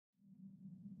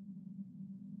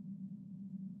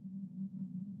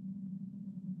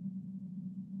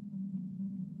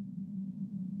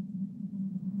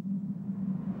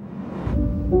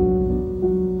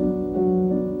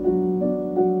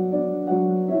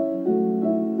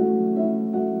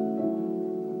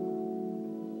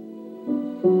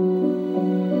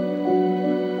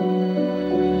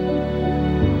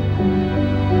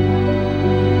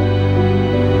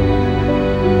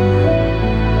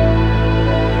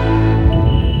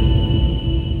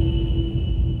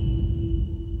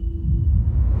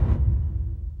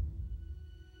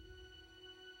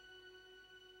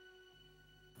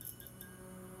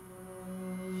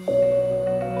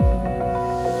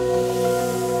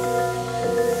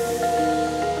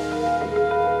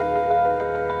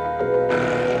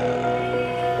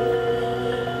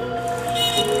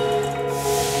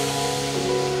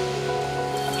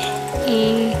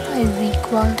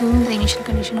to the initial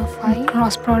condition of phi,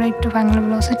 cross product of angular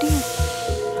velocity.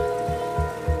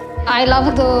 I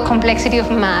love the complexity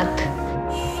of math.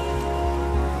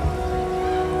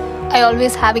 I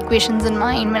always have equations in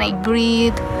mind when I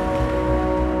breathe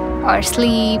or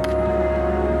sleep,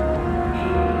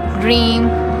 dream.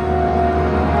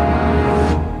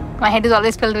 My head is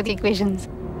always filled with equations.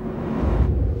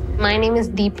 My name is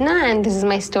Deepana and this is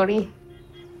my story.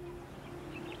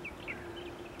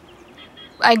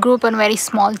 I grew up in a very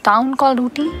small town called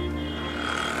Ooty.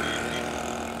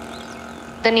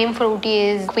 The name for Ooty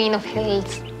is Queen of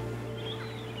Hills.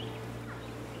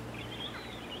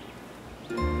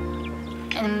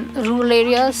 In rural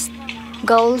areas,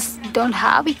 girls don't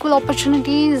have equal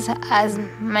opportunities as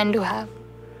men do have.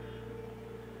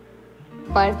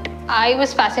 But I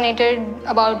was fascinated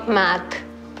about math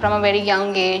from a very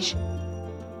young age.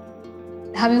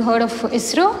 Have you heard of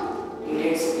ISRO?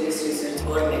 Indian Space Research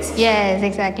Organization. Yes,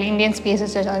 exactly. Indian Space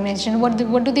Research Organization. What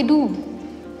do they do?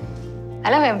 I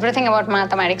love everything about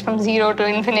mathematics, from 0 to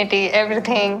infinity,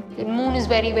 everything. The moon is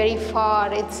very, very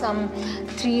far. It's some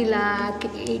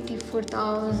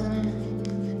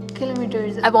 384,000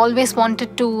 kilometers. I've always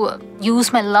wanted to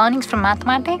use my learnings from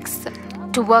mathematics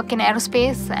to work in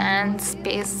aerospace and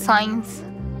space science.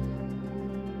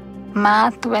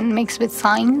 Math, when mixed with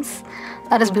science,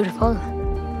 that is beautiful.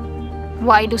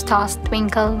 Why do stars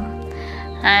twinkle?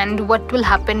 And what will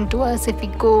happen to us if we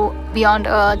go beyond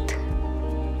Earth?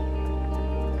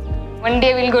 One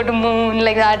day we'll go to moon,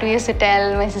 like that we used to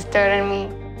tell my sister and me.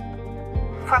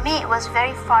 For me, it was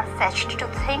very far-fetched to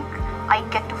think I'd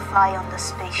get to fly on the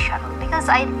space shuttle because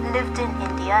I lived in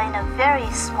India in a very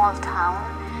small town.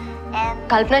 And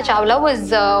Kalpana Chawla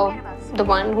was the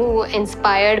one who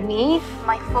inspired me.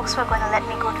 my folks were going to let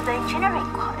me go to the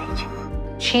engineering college.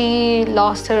 She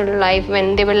lost her life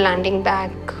when they were landing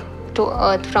back to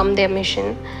Earth from their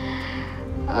mission.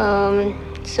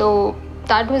 So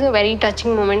that was a very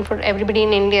touching moment for everybody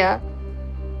in India.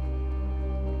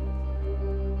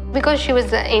 Because she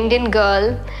was an Indian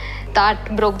girl,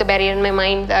 that broke the barrier in my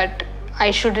mind that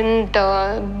I shouldn't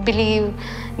believe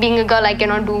being a girl I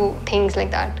cannot do things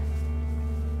like that.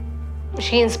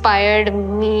 She inspired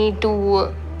me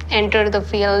to enter the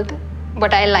field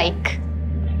what I like.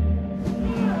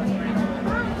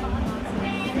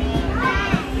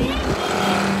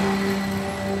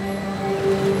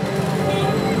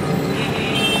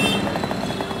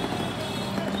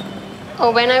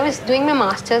 When I was doing my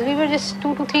masters, we were just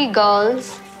 2 to 3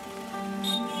 girls,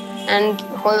 and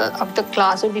whole of the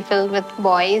class would be filled with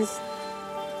boys.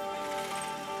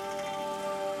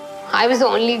 I was the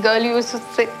only girl who used to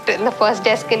sit in the first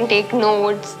desk and take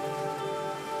notes.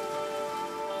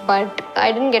 But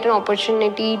I didn't get an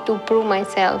opportunity to prove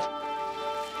myself.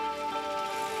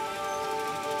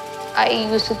 I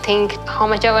used to think how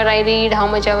much ever I read, how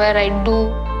much ever I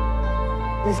do,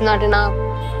 is not enough.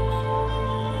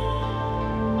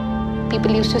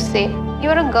 People used to say,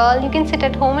 you're a girl, you can sit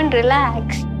at home and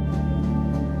relax.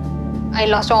 I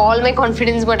lost all my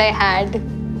confidence what I had.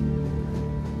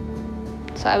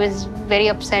 So I was very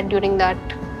upset during that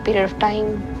period of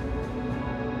time.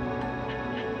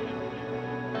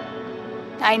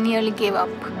 I nearly gave up.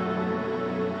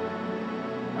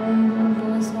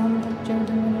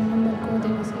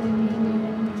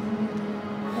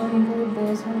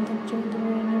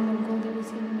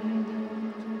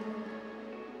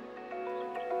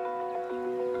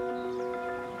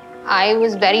 I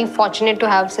was very fortunate to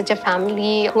have such a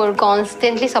family who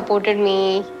constantly supported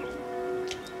me.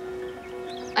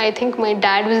 I think my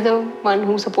dad was the one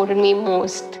who supported me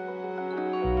most.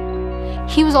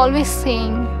 He was always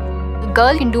saying, a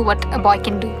girl can do what a boy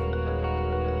can do.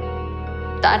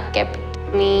 That kept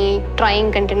me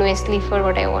trying continuously for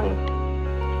what I want.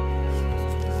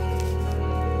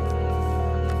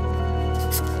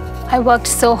 I worked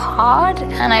so hard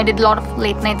and I did a lot of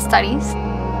late night studies.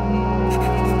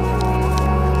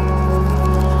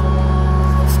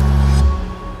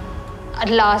 At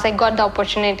last, I got the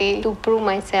opportunity to prove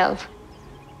myself.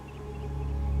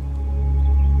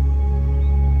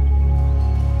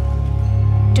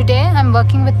 Today, I'm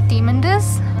working with Team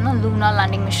Indus on a Lunar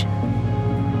landing mission.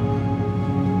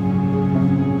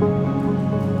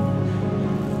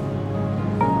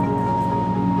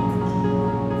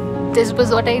 This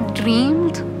was what I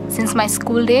dreamed since my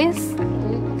school days.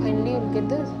 Finally, you'll get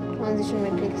the transition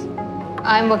matrix.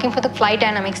 I'm working for the flight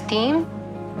dynamics team.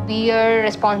 We are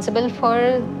responsible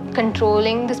for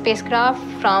controlling the spacecraft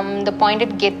from the point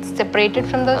it gets separated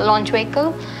from the launch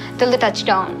vehicle till the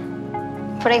touchdown.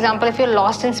 For example, if you're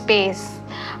lost in space,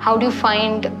 how do you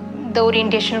find the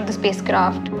orientation of the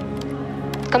spacecraft?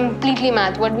 Completely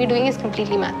math. What we're doing is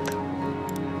completely math.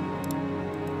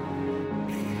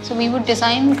 So we would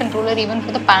design controller even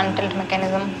for the pan tilt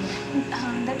mechanism.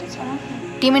 That is one.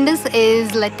 Team Indus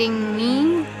is letting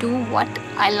me do what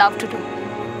I love to do.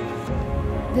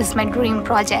 This is my dream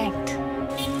project.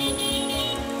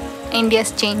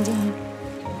 India's changing.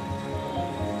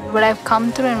 What I've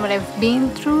come through and what I've been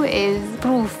through is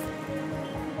proof.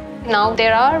 Now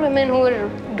there are women who are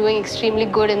doing extremely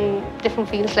good in different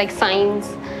fields like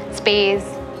science, space.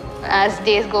 As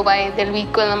days go by, there will be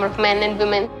equal number of men and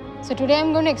women. So today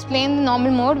I'm going to explain the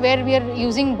normal mode where we are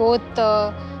using both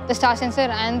the star sensor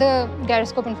and the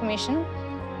gyroscope information.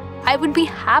 I would be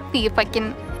happy if I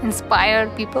can inspire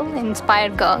people, inspire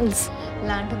girls.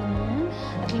 Land on the moon,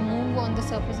 it will move on the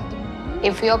surface of the moon.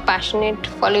 If you're passionate,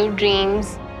 follow your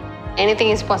dreams, anything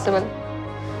is possible.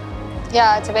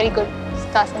 Yeah, it's a very good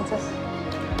star sensor.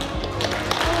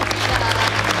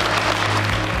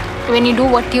 When you do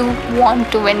what you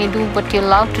want to, when you do what you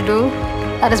love to do,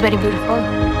 that is very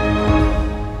beautiful.